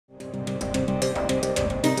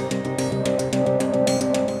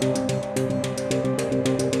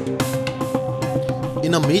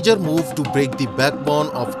a major move to break the backbone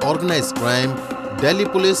of organized crime, Delhi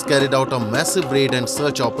police carried out a massive raid and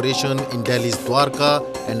search operation in Delhi's Dwarka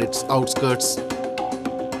and its outskirts.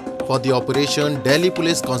 For the operation, Delhi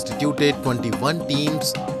police constituted 21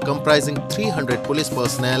 teams comprising 300 police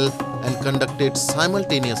personnel and conducted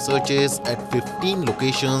simultaneous searches at 15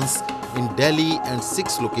 locations in Delhi and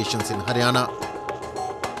 6 locations in Haryana.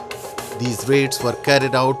 These raids were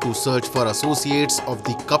carried out to search for associates of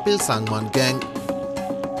the Kapil Sangwan gang.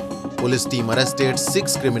 Police team arrested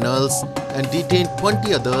 6 criminals and detained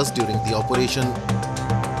 20 others during the operation.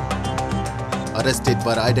 Arrested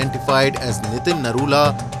were identified as Nitin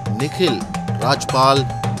Narula, Nikhil, Rajpal,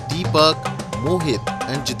 Deepak, Mohit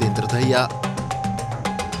and Jitender Dahiya.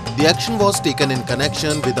 The action was taken in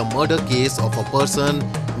connection with a murder case of a person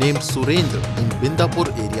named Surendra in Bindapur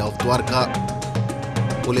area of Dwarka.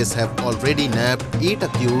 Police have already nabbed 8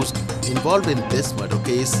 accused involved in this murder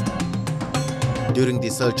case. During the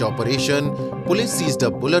search operation, police seized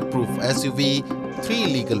a bulletproof SUV, 3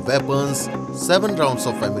 illegal weapons, 7 rounds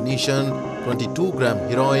of ammunition, 22-gram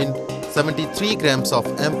heroin, 73 grams of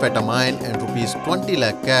amphetamine and Rs 20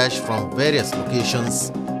 lakh cash from various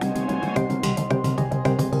locations.